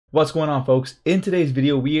What's going on, folks? In today's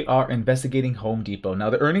video, we are investigating Home Depot. Now,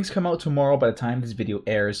 the earnings come out tomorrow by the time this video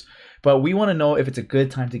airs, but we want to know if it's a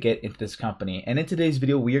good time to get into this company. And in today's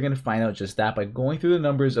video, we are going to find out just that by going through the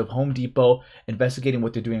numbers of Home Depot, investigating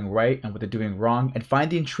what they're doing right and what they're doing wrong, and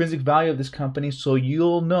find the intrinsic value of this company so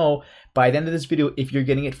you'll know by the end of this video if you're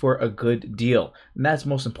getting it for a good deal. And that's the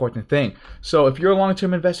most important thing. So if you're a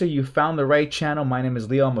long-term investor, you found the right channel. My name is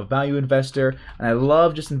Leo. I'm a value investor, and I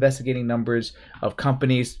love just investigating numbers of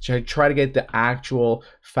companies to try to get the actual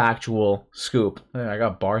factual scoop. I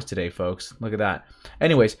got bars today, folks. Look at that.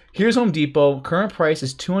 Anyways, here's Home Depot. Current price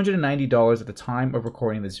is $290 at the time of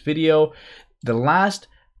recording this video. The last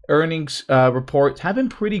earnings reports have been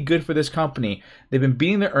pretty good for this company. They've been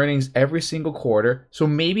beating their earnings every single quarter, so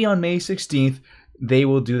maybe on May 16th they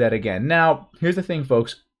will do that again. Now, here's the thing,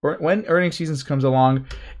 folks. When earnings season comes along,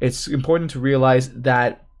 it's important to realize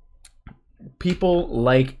that people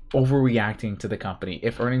like overreacting to the company.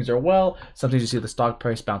 If earnings are well, sometimes you see the stock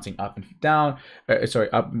price bouncing up and down.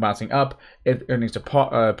 Bouncing up. If earnings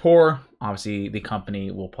are poor, obviously the company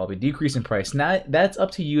will probably decrease in price. Now, that's up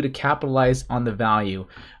to you to capitalize on the value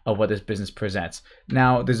of what this business presents.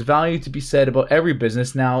 Now, there's value to be said about every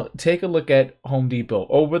business. Now, take a look at Home Depot.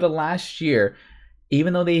 Over the last year,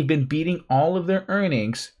 even though they've been beating all of their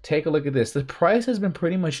earnings, take a look at this. The price has been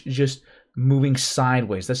pretty much just moving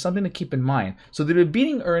sideways. That's something to keep in mind. So they've been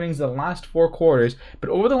beating earnings the last 4 quarters, but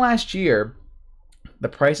over the last year, the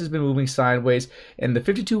price has been moving sideways, and the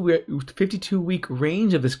 52-week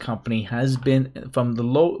range of this company has been from the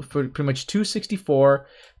low for pretty much 264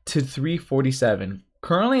 to 347.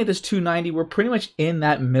 Currently at this 290, we're pretty much in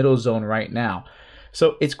that middle zone right now.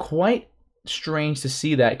 So it's quite strange to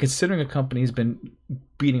see that, considering a company's been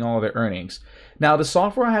beating all of their earnings. Now, the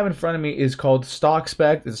software I have in front of me is called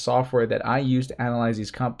StockSpec. It's a software that I use to analyze these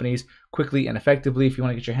companies quickly and effectively. If you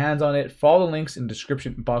want to get your hands on it, follow the links in the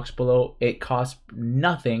description box below. It costs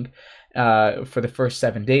nothing for the first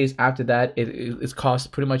 7 days. After that, it costs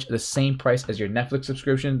pretty much the same price as your Netflix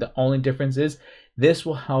subscription. The only difference is this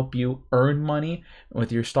will help you earn money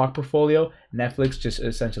with your stock portfolio. Netflix just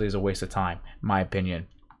essentially is a waste of time, in my opinion.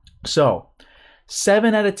 So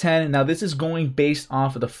 7 out of 10. Now, this is going based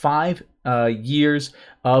off of the 5 years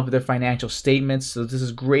of their financial statements. So this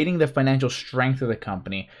is grading the financial strength of the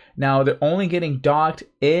company. Now, they're only getting docked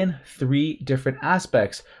in 3 different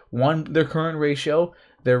aspects. One, their current ratio,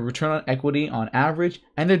 their return on equity on average,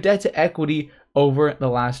 and their debt to equity over the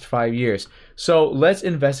last 5 years. So let's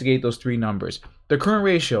investigate those 3 numbers. The current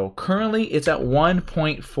ratio, currently it's at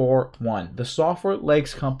 1.41. The software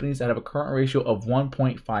likes companies that have a current ratio of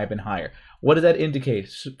 1.5 and higher. What does that indicate?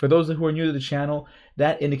 For those who are new to the channel,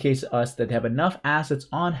 that indicates to us that they have enough assets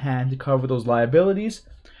on hand to cover those liabilities,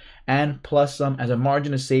 and plus some as a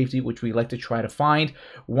margin of safety, which we like to try to find.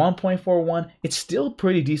 1.41, it's still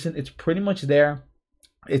pretty decent. It's pretty much there.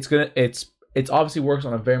 It obviously works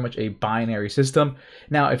on a very much a binary system.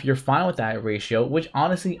 Now, if you're fine with that ratio, which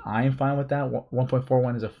honestly I am fine with that,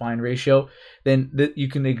 1.41 is a fine ratio, then you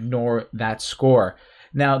can ignore that score.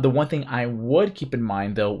 Now, the one thing I would keep in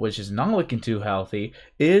mind, though, which is not looking too healthy,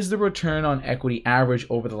 is the return on equity average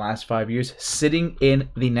over the last 5 years, sitting in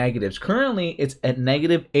the negatives. Currently, it's at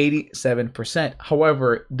negative 87%.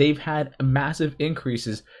 However, they've had massive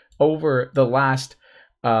increases over the last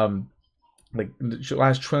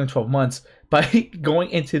last 12 months by going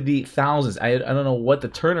into the thousands. I don't know what the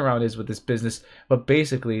turnaround is with this business, but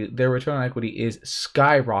basically their return on equity is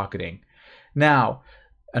skyrocketing. Now,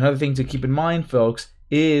 another thing to keep in mind, folks,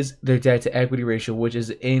 is their debt to equity ratio, which is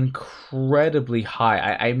incredibly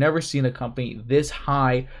high. I've never seen a company this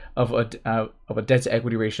high of a debt to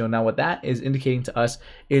equity ratio. Now, what that is indicating to us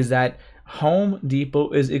is that Home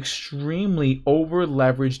Depot is extremely over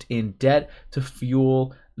leveraged in debt to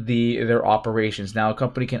fuel their operations. Now, a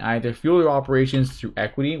company can either fuel their operations through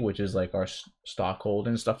equity, which is like our stockholder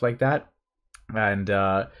and stuff like that, and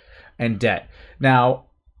debt. Now,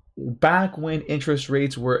 back when interest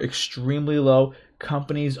rates were extremely low,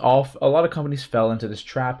 a lot of companies fell into this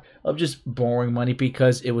trap of just borrowing money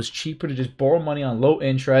because it was cheaper to just borrow money on low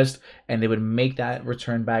interest, and they would make that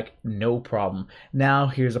return back no problem. Now,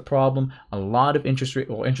 here's a problem. A lot of interest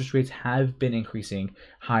rates have been increasing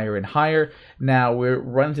higher and higher. Now, we're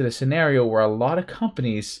running into the scenario where a lot of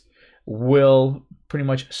companies will pretty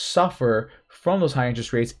much suffer from those high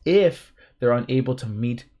interest rates if they're unable to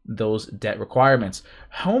meet those debt requirements.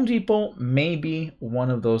 Home Depot may be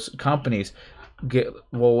one of those companies.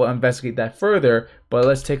 We'll investigate that further, but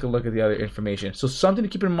let's take a look at the other information. So something to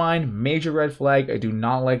keep in mind, major red flag. I do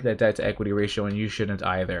not like that debt to equity ratio, and you shouldn't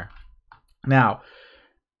either. Now,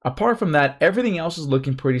 Apart from that, everything else is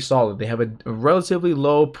looking pretty solid. They have a relatively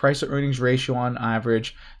low price to earnings ratio on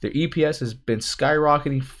average. Their EPS has been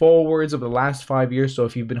skyrocketing forwards over the last 5 years. So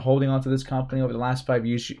if you've been holding on to this company over the last 5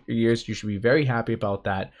 years, you should be very happy about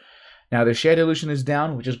that. Now their share dilution is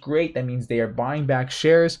down, which is great. That means they are buying back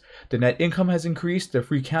shares. Their net income has increased. Their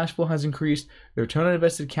free cash flow has increased. Their return on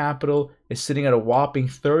invested capital is sitting at a whopping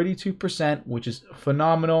 32%, which is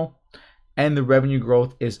phenomenal. And the revenue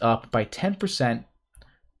growth is up by 10%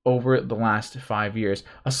 over the last 5 years.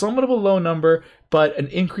 A somewhat of a low number, but an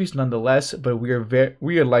increase nonetheless. But we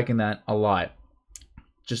are liking that a lot.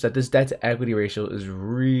 Just that this debt to equity ratio is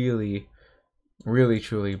really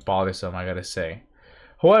truly bothersome, I gotta say.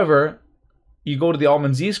 However, you go to the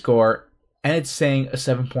Altman Z score and it's saying a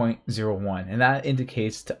 7.01, and that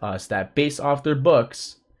indicates to us that based off their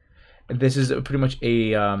books, this is pretty much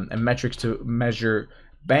a metric to measure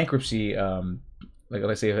bankruptcy. Like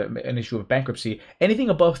let's say an issue of bankruptcy, anything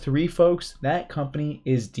above 3, folks, that company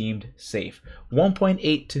is deemed safe.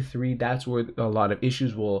 1.8 to 3, that's where a lot of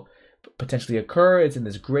issues will potentially occur. It's in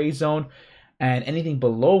this gray zone. And anything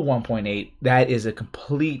below 1.8, that is a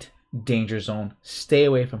complete danger zone. Stay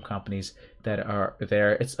away from companies that are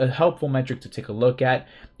there. It's a helpful metric to take a look at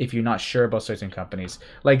if you're not sure about certain companies.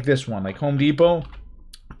 Like this one, like Home Depot,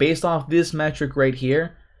 based off this metric right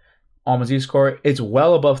here, Altman Z score, it's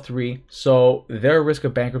well above 3, so their risk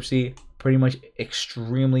of bankruptcy pretty much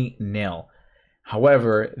extremely nil.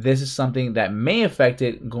 However, this is something that may affect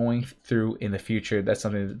it going through in the future. That's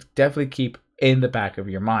something to definitely keep in the back of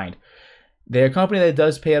your mind. They're a company that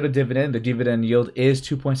does pay out a dividend. The dividend yield is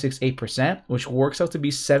 2.68%, which works out to be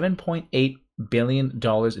 $7.8 billion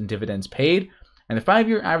in dividends paid. And the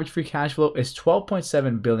 5-year average free cash flow is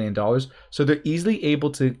 $12.7 billion. So they're easily able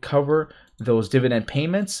to cover those dividend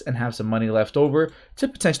payments and have some money left over to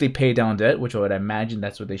potentially pay down debt, which I would imagine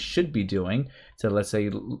that's what they should be doing to, let's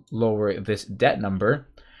say, lower this debt number.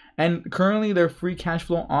 And currently their free cash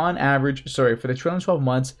flow on average, for the trailing 12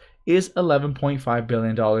 months is $11.5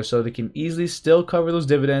 billion. So they can easily still cover those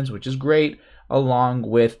dividends, which is great, along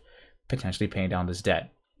with potentially paying down this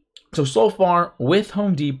debt. So far with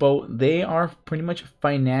Home Depot, they are pretty much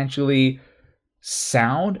financially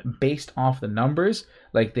sound based off the numbers.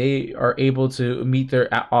 Like they are able to meet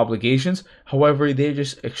their obligations. However, they're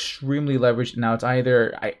just extremely leveraged. Now it's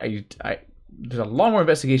either there's a lot more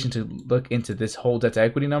investigation to look into this whole debt to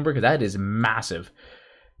equity number because that is massive.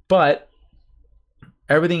 But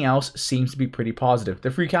everything else seems to be pretty positive.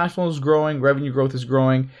 The free cash flow is growing, revenue growth is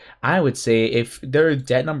growing. I would say if their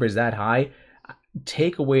debt number is that high,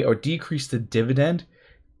 take away or decrease the dividend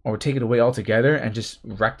or take it away altogether and just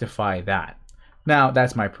rectify that. Now,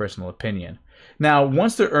 that's my personal opinion. Now,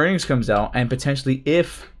 once their earnings comes out and potentially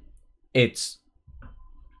if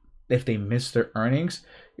they miss their earnings,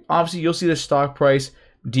 obviously you'll see the stock price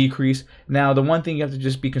decrease. Now, the one thing you have to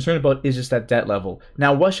just be concerned about is just that debt level.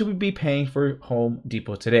 Now, what should we be paying for Home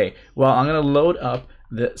Depot today? Well, I'm going to load up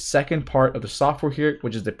the second part of the software here,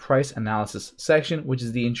 which is the price analysis section, which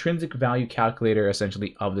is the intrinsic value calculator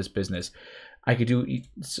essentially of this business. I could do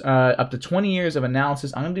up to 20 years of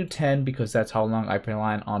analysis. I'm going to do 10 because that's how long I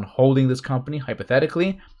plan on holding this company,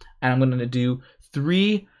 hypothetically. And I'm going to do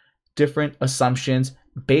 3 different assumptions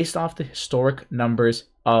based off the historic numbers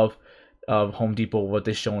of Home Depot, what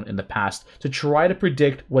they've shown in the past, to try to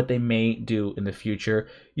predict what they may do in the future,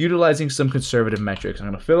 utilizing some conservative metrics. I'm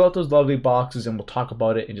going to fill out those lovely boxes and we'll talk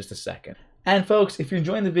about it in just a second. And folks, if you're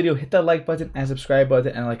enjoying the video, hit that like button and subscribe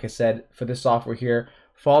button. And like I said, for this software here,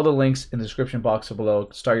 follow the links in the description box below.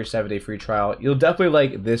 Start your 7-day free trial. You'll definitely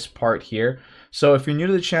like this part here. So if you're new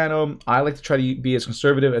to the channel, I like to try to be as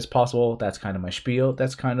conservative as possible. That's kind of my spiel.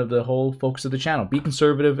 That's kind of the whole focus of the channel. Be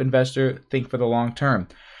conservative, investor, think for the long term.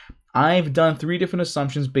 I've done 3 different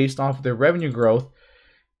assumptions based off of their revenue growth,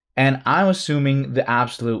 and I'm assuming the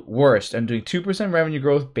absolute worst. I'm doing 2% revenue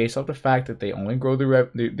growth based off the fact that they only grew the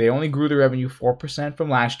revenue 4% from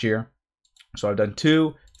last year. So I've done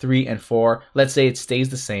 2, 3, and 4. Let's say it stays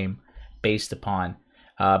the same based upon.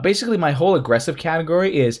 Basically, my whole aggressive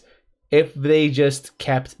category is if they just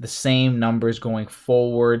kept the same numbers going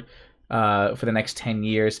forward for the next 10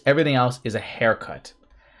 years. Everything else is a haircut.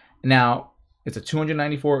 Now, it's a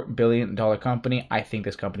 $294 billion company. I think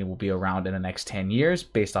this company will be around in the next 10 years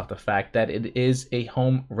based off the fact that it is a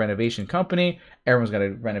home renovation company. Everyone's going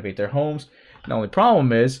to renovate their homes. The only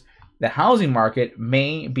problem is the housing market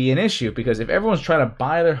may be an issue because if everyone's trying to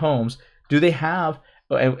buy their homes, do they have,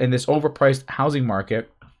 in this overpriced housing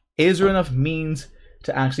market, is there enough means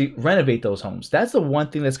to actually renovate those homes? That's the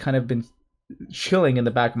one thing that's kind of been chilling in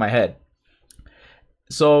the back of my head.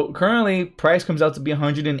 So currently, price comes out to be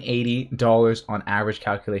 $180 on average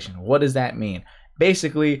calculation. What does that mean?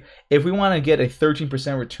 Basically, if we want to get a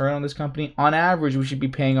 13% return on this company, on average, we should be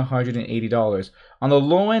paying $180. On the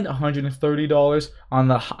low end, $130. On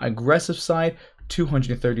the aggressive side,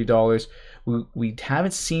 $230. We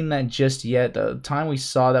haven't seen that just yet. The time we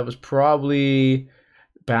saw that was probably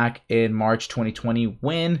back in March 2020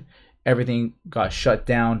 when everything got shut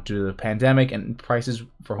down due to the pandemic and prices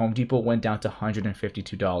for Home Depot went down to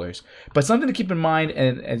 $152. But something to keep in mind,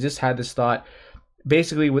 and I just had this thought,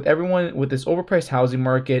 basically with everyone, with this overpriced housing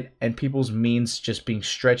market and people's means just being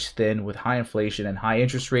stretched thin with high inflation and high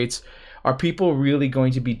interest rates, are people really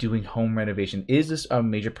going to be doing home renovation? Is this a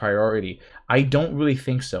major priority? I don't really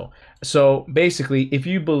think so. So basically, if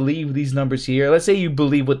you believe these numbers here, let's say you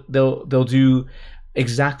believe what they'll do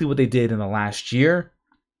exactly what they did in the last year,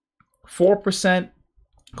 4%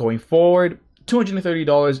 going forward,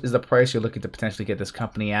 $230 is the price you're looking to potentially get this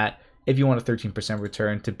company at if you want a 13%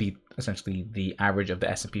 return to beat essentially the average of the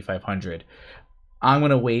S&P 500. I'm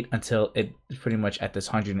going to wait until it's pretty much at this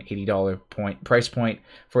 $180 price point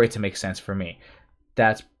for it to make sense for me.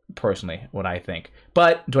 That's personally what I think.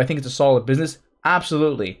 But do I think it's a solid business?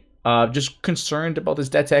 Absolutely. Just concerned about this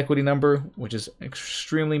debt to equity number, which is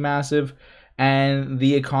extremely massive, and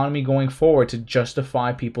the economy going forward to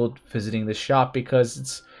justify people visiting the shop,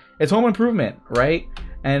 because it's home improvement, right?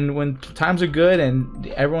 And when times are good and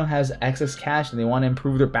everyone has excess cash and they want to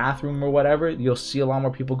improve their bathroom or whatever, you'll see a lot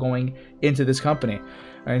more people going into this company,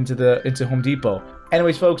 or into Home Depot.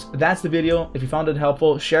 Anyways, folks, that's the video. If you found it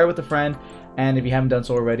helpful, share it with a friend, and if you haven't done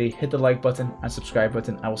so already, hit the like button and subscribe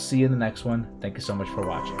button. I will see you in the next one. Thank you so much for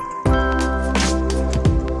watching.